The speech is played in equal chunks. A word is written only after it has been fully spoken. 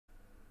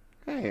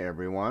Hi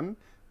everyone,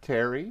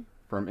 Terry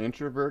from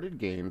Introverted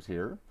Games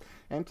here,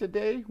 and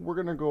today we're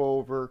going to go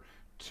over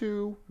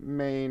two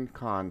main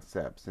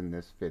concepts in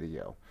this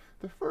video.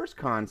 The first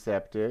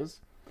concept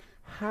is,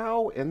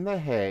 how in the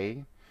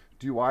hay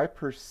do I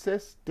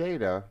persist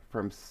data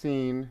from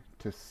scene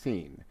to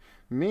scene?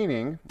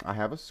 Meaning, I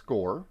have a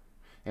score,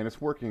 and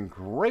it's working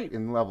great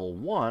in level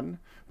 1,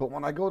 but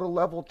when I go to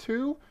level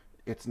 2,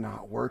 it's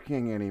not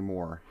working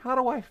anymore. How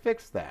do I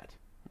fix that?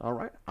 All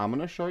right, I'm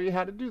going to show you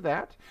how to do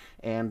that.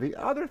 And the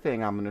other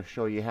thing I'm going to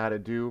show you how to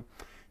do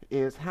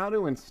is how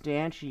to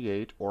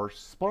instantiate or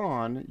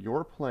spawn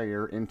your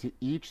player into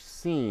each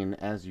scene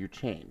as you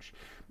change.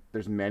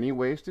 There's many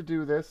ways to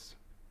do this,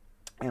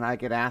 and I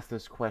get asked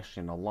this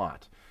question a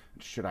lot.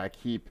 Should I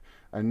keep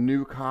a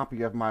new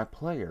copy of my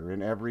player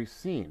in every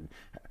scene?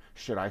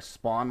 Should I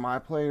spawn my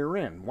player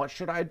in? What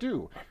should I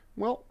do?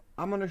 Well,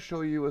 I'm going to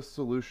show you a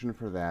solution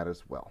for that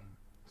as well.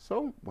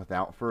 So,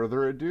 without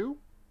further ado,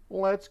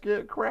 let's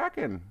get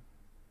cracking.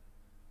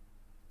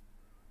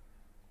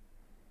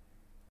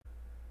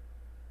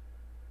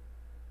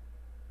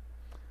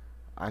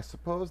 I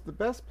suppose the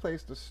best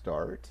place to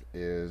start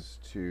is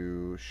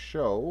to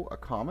show a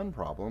common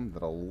problem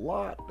that a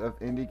lot of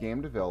indie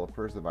game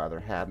developers have either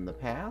had in the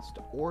past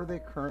or they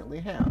currently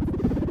have.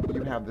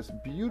 You have this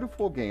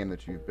beautiful game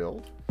that you've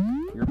built.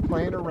 You're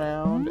playing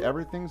around,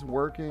 everything's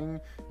working,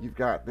 you've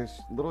got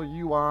this little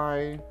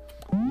UI,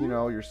 you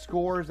know, your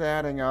score's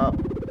adding up,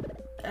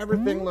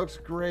 everything looks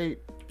great,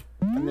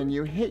 and then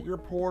you hit your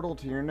portal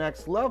to your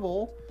next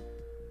level,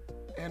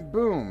 and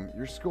boom,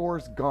 your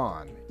score's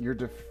gone. You're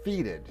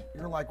defeated.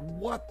 You're like,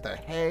 what the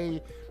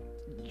hey?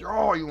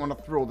 Oh, you want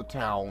to throw the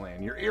towel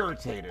in. You're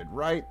irritated,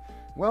 right?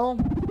 Well,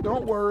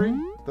 don't worry.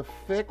 The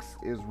fix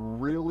is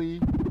really,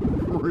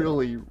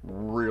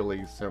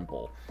 really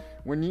simple.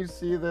 When you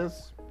see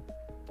this,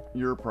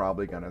 you're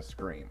probably going to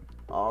scream.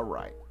 All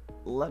right,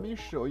 let me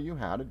show you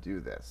how to do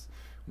this.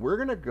 We're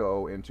going to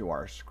go into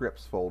our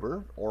scripts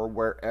folder, or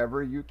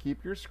wherever you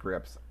keep your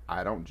scripts.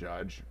 I don't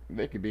judge.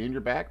 They could be in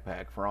your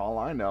backpack for all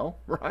I know,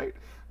 right?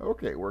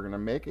 Okay, we're going to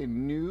make a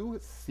new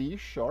C#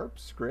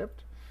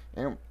 script,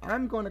 and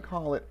I'm going to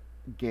call it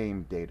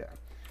game data.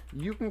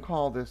 You can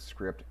call this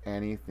script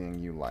anything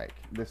you like.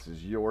 This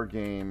is your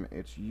game.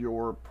 It's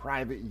your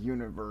private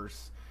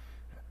universe.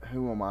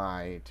 Who am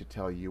I to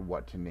tell you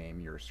what to name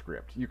your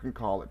script? You can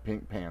call it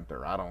Pink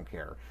Panther, I don't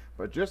care.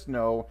 But just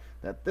know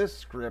that this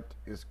script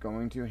is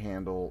going to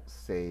handle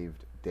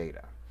saved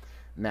data.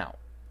 Now,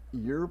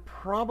 you're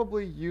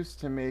probably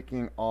used to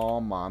making all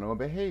mono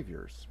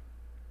behaviors,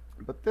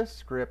 but this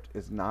script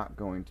is not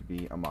going to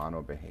be a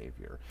mono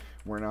behavior.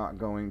 We're not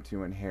going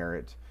to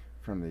inherit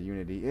from the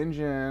Unity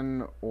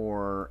engine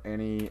or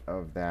any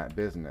of that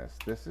business.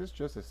 This is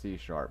just a C#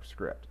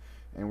 script,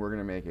 and we're going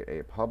to make it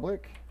a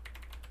public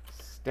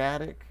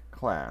static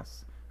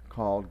class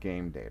called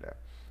game data.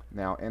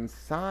 Now,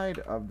 inside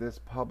of this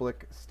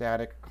public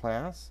static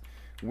class,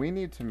 we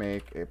need to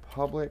make a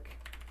public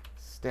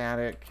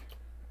static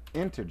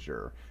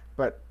integer,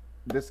 but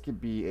this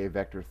could be a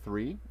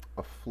vector3,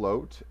 a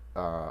float,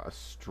 a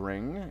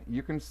string.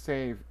 You can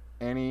save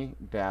any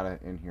data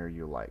in here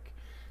you like.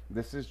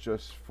 This is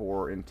just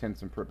for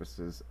intents and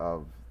purposes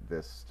of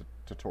this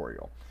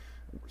tutorial.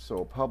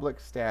 So public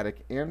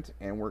static int,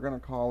 and we're going to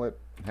call it,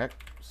 heck,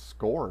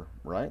 score,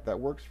 right? That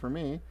works for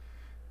me.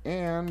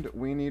 And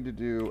we need to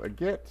do a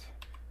get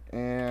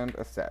and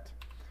a set.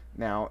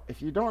 Now,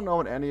 if you don't know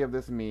what any of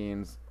this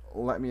means,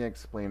 let me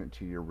explain it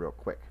to you real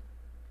quick.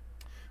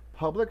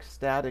 Public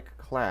static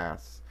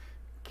class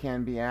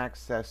can be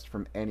accessed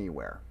from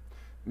anywhere.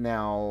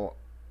 Now,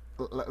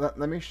 let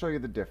me show you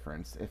the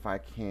difference if I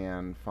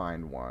can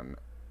find one.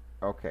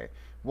 Okay,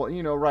 well,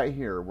 you know, right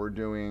here we're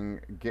doing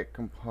get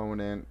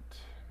component.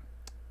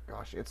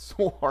 Gosh, it's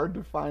so hard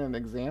to find an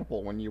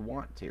example when you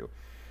want to,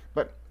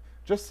 but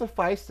just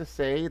suffice to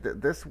say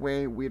that this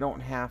way we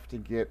don't have to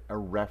get a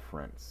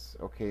reference.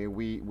 Okay,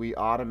 we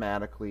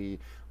automatically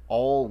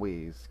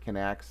always can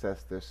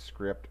access this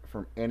script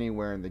from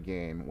anywhere in the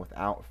game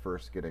without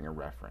first getting a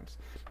reference.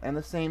 And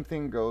the same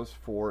thing goes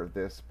for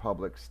this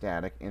public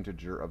static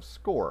integer of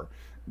score.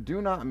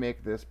 Do not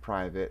make this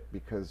private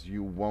because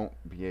you won't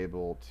be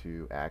able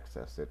to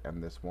access it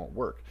and this won't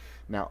work.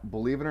 Now,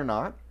 believe it or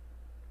not,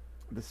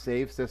 the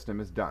save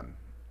system is done.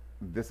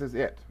 This is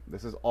it.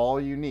 This is all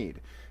you need.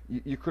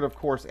 You could, of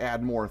course,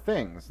 add more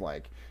things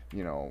like,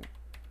 you know,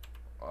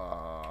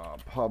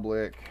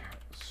 public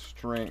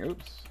string,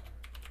 oops,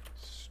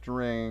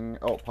 string,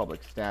 oh,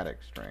 public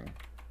static string,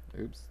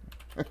 oops.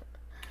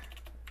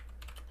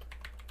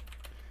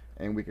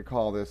 And we could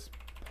call this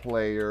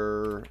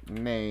player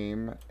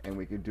name, and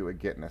we could do a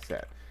get and a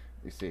set.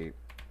 You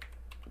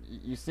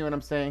see what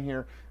I'm saying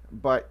here?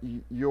 But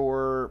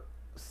your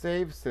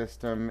save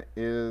system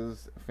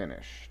is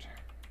finished.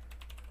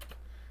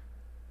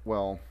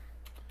 Well,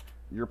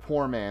 your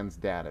poor man's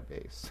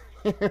database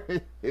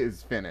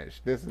is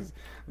finished. This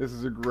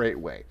is a great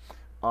way.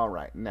 All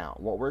right, now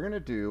what we're going to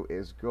do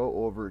is go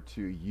over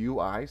to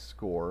UI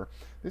score.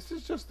 This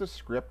is just the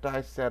script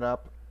I set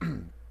up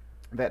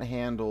that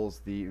handles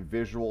the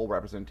visual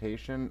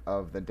representation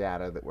of the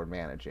data that we're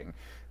managing.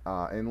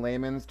 In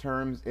layman's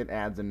terms, it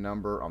adds a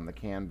number on the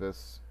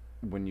canvas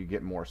when you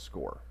get more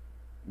score.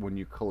 When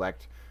you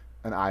collect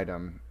an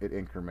item, it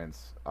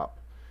increments up.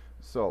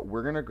 So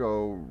we're going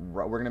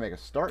to make a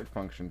start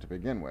function to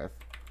begin with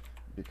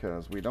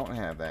because we don't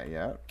have that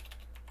yet.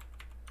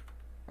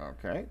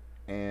 Okay,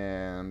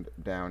 and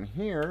down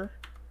here,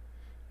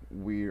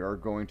 we are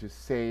going to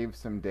save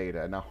some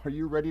data. Now, are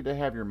you ready to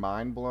have your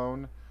mind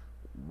blown?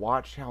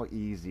 Watch how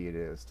easy it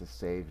is to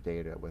save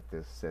data with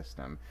this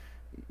system.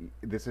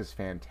 This is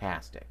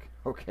fantastic.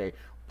 Okay,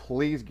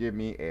 please give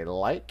me a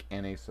like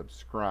and a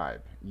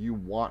subscribe. You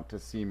want to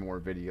see more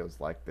videos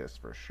like this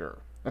for sure.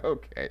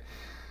 Okay,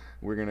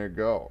 we're going to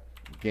go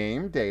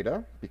game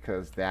data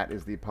because that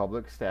is the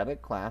public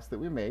static class that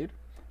we made.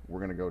 We're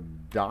going to go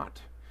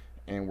dot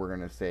and we're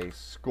going to say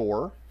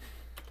score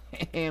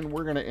and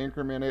we're going to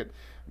increment it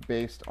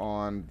based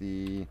on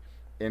the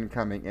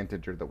incoming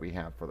integer that we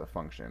have for the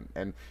function.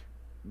 And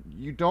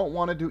you don't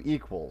want to do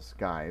equals,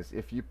 guys.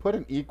 If you put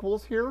an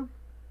equals here,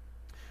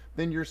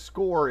 then your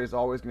score is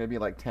always going to be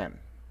like 10.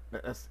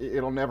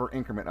 It'll never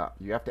increment up.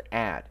 You have to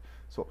add.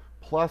 So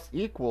plus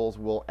equals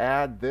will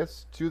add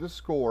this to the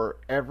score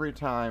every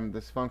time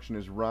this function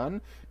is run.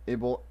 It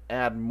will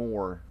add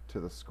more to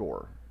the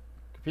score.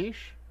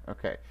 Capiche?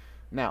 Okay.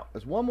 Now,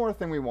 there's one more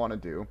thing we want to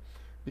do,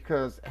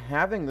 because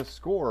having the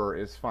score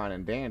is fine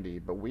and dandy,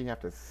 but we have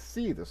to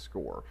see the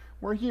score.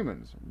 We're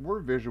humans.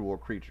 We're visual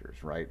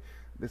creatures, right?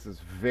 This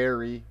is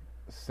very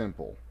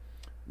simple.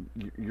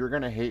 You're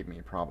going to hate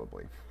me,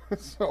 probably.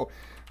 So,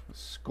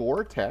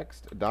 score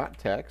text dot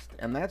text,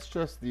 and that's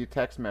just the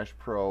Text Mesh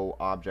Pro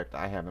object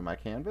I have in my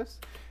canvas.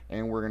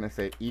 And we're going to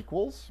say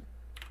equals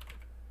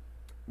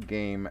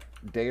game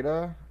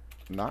data,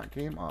 not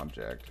game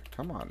object.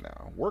 Come on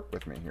now, work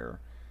with me here.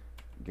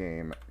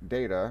 Game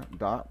data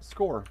dot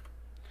score.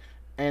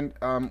 And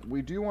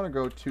we do want to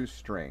go to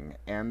string,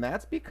 and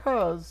that's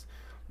because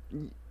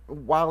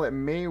while it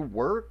may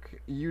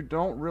work, you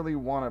don't really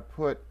want to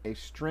put a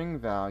string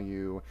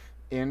value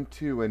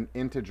into an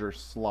integer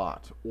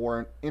slot or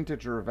an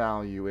integer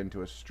value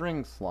into a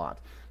string slot.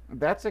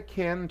 That's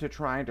akin to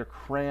trying to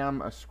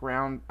cram a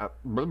square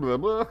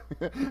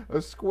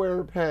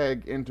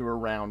peg into a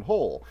round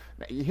hole.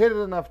 Now, you hit it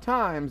enough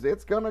times,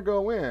 it's going to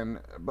go in,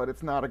 but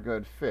it's not a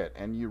good fit,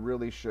 and you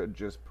really should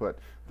just put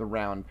the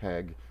round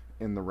peg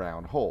in the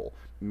round hole,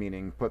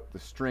 meaning put the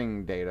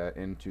string data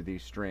into the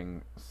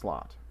string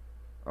slot.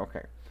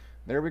 Okay,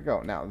 there we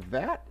go. Now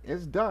that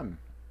is done.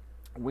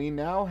 We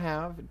now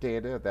have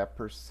data that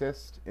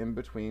persists in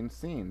between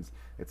scenes.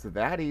 It's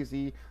that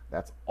easy.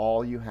 That's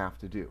all you have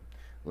to do.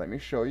 Let me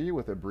show you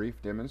with a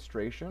brief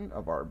demonstration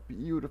of our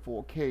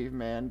beautiful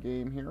caveman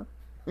game here.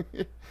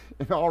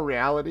 In all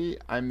reality,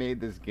 I made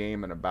this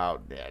game in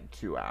about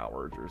 2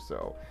 hours or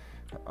so.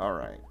 All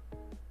right,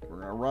 we're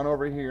going to run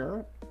over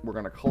here. We're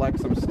going to collect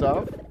some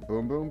stuff.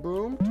 Boom, boom,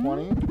 boom.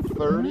 20,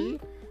 30.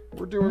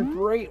 We're doing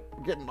great.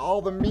 Getting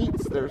all the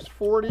meats. There's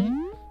 40.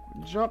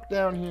 Jump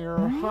down here.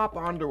 Hop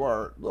onto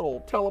our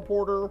little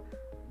teleporter.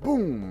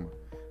 Boom.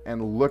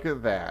 And look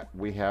at that.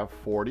 We have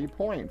 40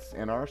 points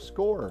in our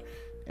score.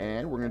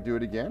 And we're going to do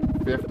it again.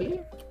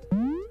 50.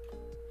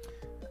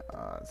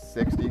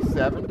 60,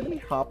 70.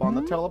 Hop on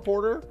the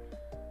teleporter.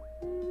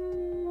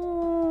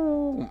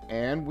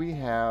 And we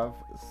have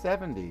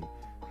 70.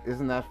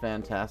 Isn't that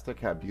fantastic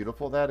how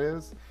beautiful that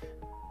is?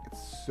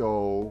 It's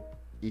so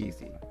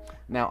easy.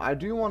 Now, I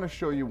do want to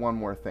show you one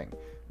more thing.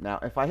 Now,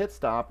 if I hit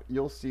stop,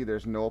 you'll see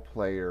there's no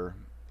player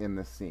in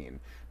the scene.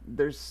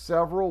 There's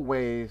several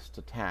ways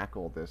to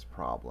tackle this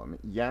problem.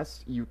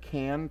 Yes, you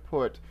can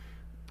put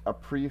a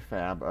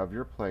prefab of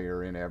your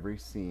player in every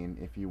scene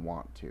if you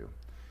want to.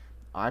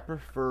 I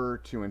prefer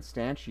to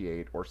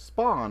instantiate or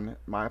spawn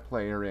my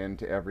player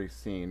into every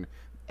scene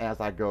as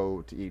I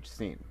go to each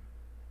scene.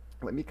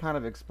 Let me kind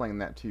of explain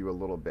that to you a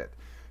little bit.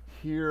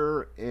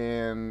 Here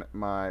in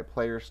my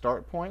player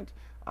start point,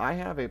 I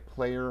have a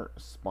player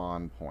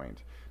spawn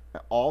point.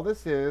 Now, all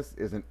this is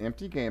an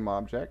empty game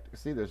object.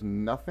 See, there's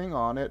nothing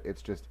on it.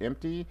 It's just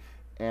empty.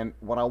 And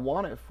what I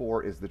want it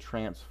for is the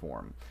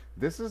transform.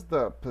 This is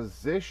the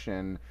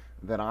position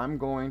that I'm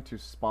going to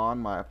spawn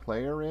my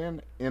player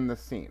in the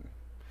scene.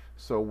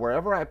 So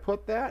wherever I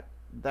put that,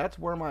 that's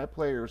where my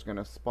player is going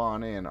to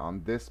spawn in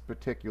on this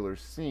particular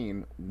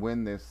scene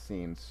when this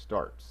scene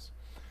starts.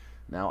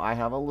 Now, I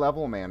have a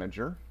level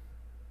manager.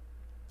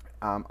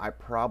 I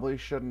probably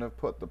shouldn't have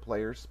put the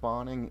player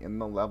spawning in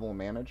the level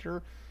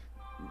manager.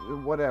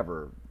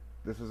 Whatever.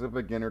 This is a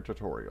beginner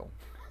tutorial.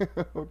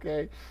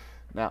 Okay?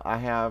 Now, I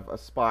have a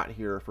spot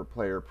here for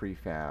player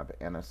prefab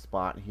and a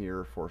spot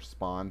here for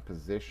spawn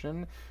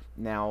position.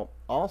 Now,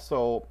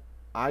 also,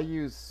 I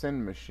use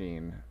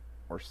Cinemachine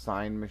or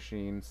Sign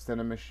Machine,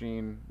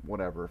 Cinemachine,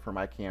 whatever, for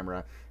my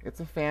camera.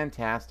 It's a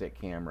fantastic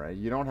camera.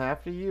 You don't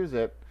have to use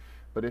it,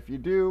 but if you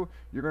do,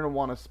 you're going to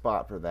want a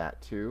spot for that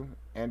too,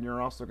 and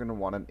you're also going to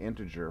want an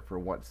integer for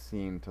what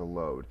scene to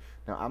load.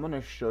 Now, I'm going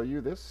to show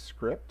you this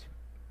script.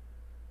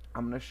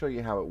 I'm going to show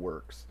you how it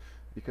works,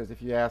 because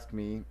if you ask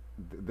me,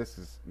 this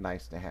is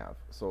nice to have.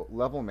 So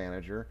level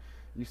manager,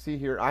 you see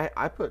here,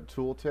 I put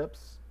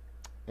tooltips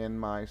in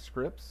my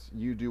scripts.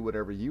 You do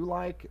whatever you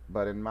like,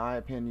 but in my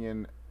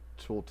opinion,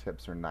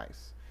 tooltips are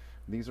nice.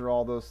 These are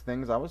all those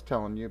things I was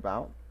telling you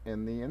about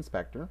in the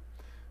inspector.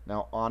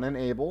 Now on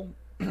enable,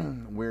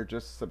 we're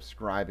just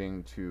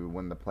subscribing to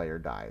when the player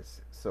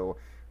dies. So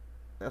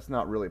that's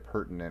not really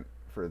pertinent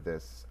for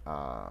this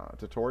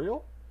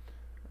tutorial,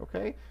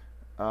 okay?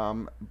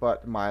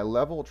 But my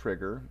level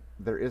trigger,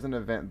 there is an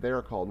event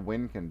there called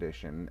win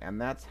condition, and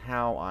that's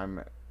how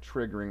I'm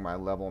triggering my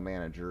level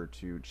manager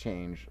to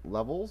change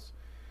levels.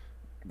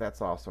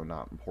 That's also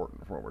not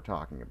important for what we're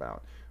talking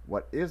about.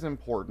 What is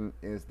important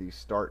is the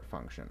start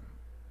function.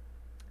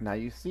 Now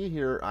you see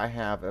here I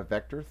have a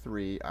vector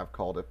 3, I've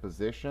called it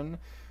position,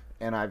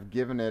 and I've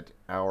given it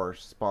our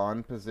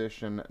spawn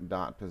position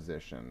dot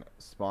position.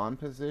 Spawn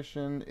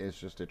position is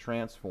just a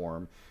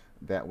transform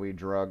that we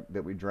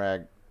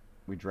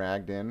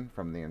dragged in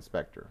from the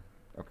inspector.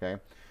 Okay.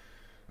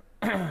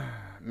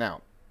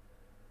 Now,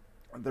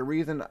 the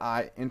reason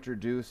I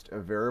introduced a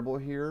variable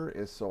here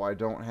is so I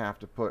don't have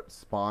to put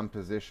spawn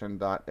position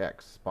dot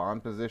x,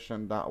 spawn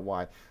position dot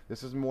y.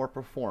 This is more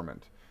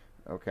performant.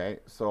 Okay,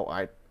 so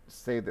I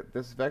say that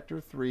this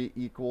vector 3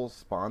 equals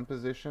spawn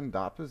position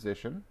dot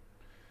position,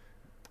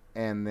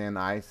 and then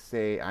I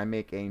say I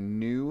make a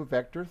new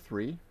vector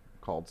 3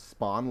 called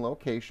spawn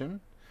location,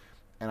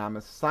 and I'm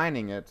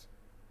assigning it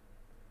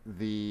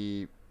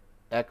the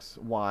x,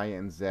 y,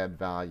 and z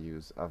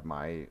values of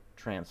my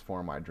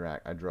transform I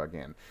drug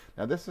in.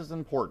 Now this is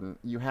important.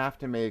 You have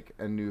to make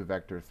a new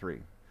vector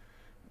 3.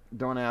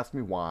 Don't ask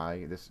me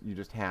why. You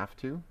just have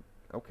to.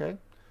 Okay?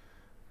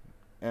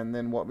 And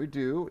then what we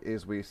do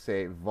is we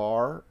say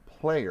var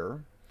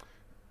player,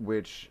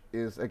 which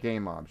is a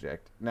game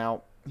object.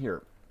 Now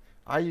here,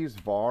 I use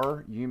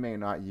var, you may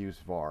not use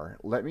var.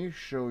 Let me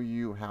show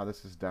you how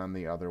this is done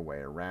the other way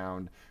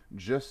around,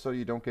 just so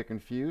you don't get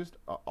confused.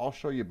 I'll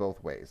show you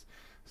both ways.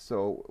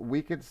 So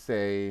we could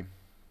say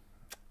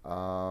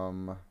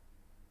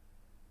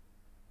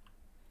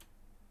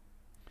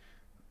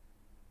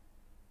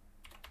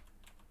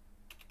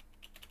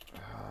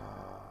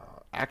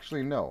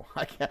actually no,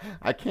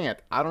 I can't.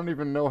 I don't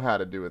even know how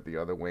to do it the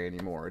other way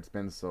anymore. It's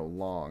been so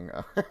long.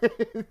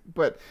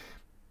 But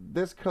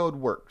this code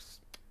works.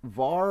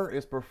 Var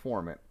is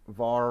performant.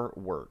 Var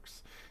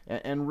works.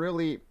 And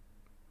really,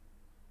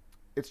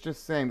 it's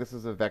just saying this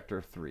is a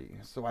vector 3.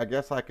 So I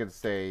guess I could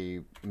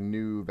say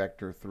new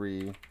vector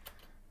 3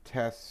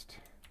 test.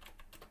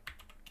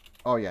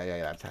 Oh, yeah,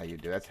 that's how you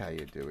do it. That's how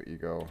you do it. You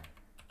go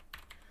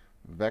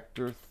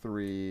vector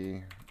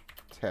 3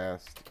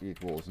 test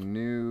equals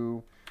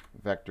new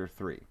vector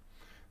 3.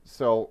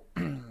 So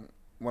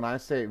when I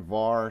say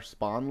var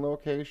spawn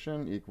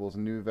location equals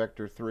new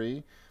vector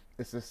 3,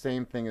 it's the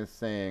same thing as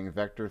saying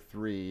vector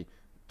 3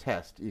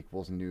 test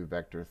equals new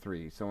vector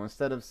 3. So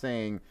instead of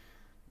saying,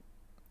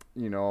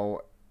 you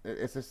know,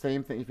 it's the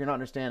same thing. If you're not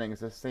understanding,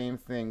 it's the same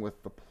thing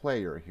with the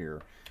player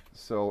here.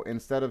 So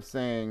instead of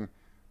saying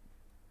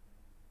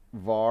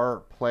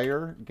var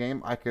player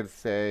game, I could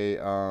say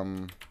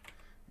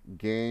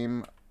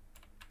game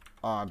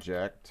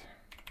object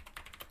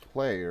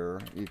player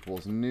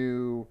equals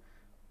new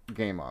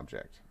game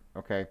object.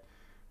 Okay?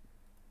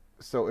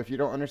 So if you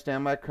don't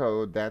understand my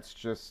code, that's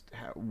just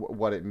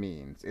what it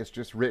means. It's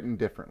just written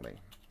differently.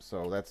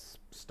 So let's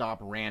stop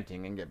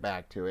ranting and get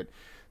back to it.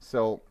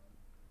 So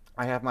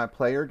I have my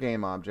player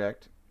game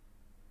object,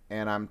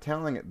 and I'm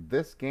telling it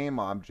this game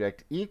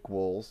object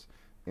equals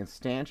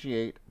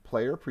instantiate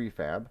player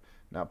prefab.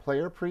 Now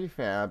player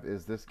prefab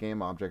is this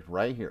game object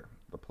right here.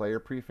 The player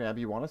prefab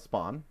you want to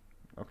spawn.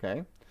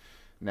 Okay.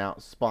 Now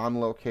spawn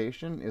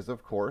location is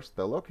of course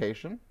the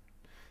location.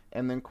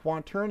 And then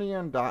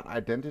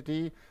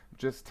quaternion.identity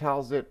just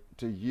tells it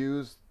to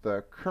use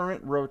the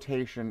current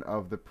rotation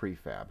of the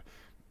prefab.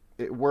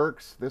 It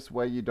works this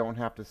way. You don't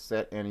have to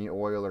set any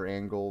oil or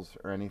angles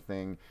or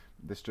anything.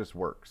 This just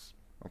works.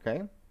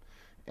 Okay?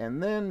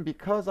 And then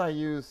because I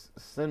use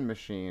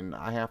SynMachine,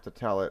 I have to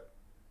tell it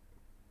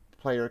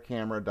player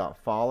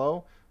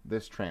camera.follow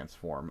this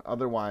transform.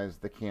 Otherwise,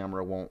 the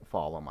camera won't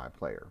follow my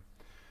player.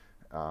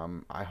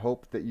 I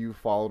hope that you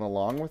followed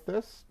along with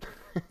this.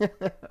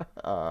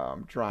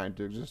 I'm trying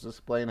to just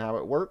explain how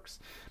it works.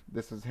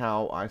 This is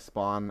how I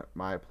spawn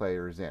my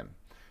players in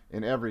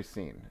every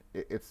scene.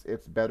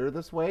 It's better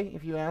this way,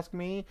 if you ask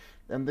me.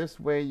 And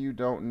this way you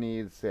don't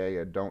need, say,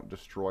 a don't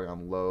destroy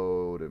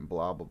unload and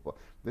blah, blah, blah.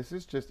 This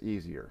is just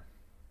easier.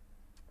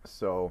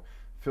 So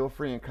feel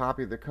free and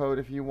copy the code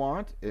if you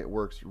want. It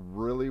works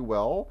really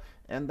well,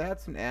 and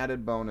that's an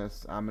added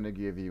bonus I'm going to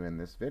give you in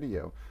this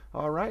video.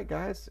 Alright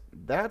guys,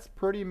 that's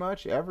pretty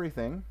much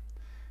everything.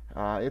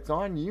 It's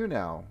on you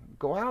now.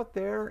 Go out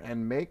there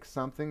and make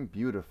something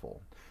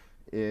beautiful.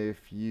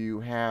 If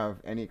you have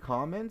any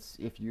comments,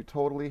 if you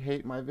totally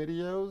hate my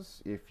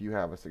videos, if you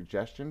have a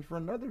suggestion for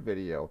another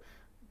video,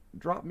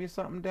 drop me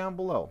something down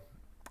below.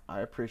 I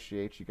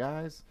appreciate you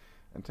guys.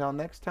 Until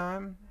next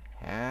time,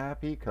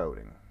 happy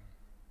coding.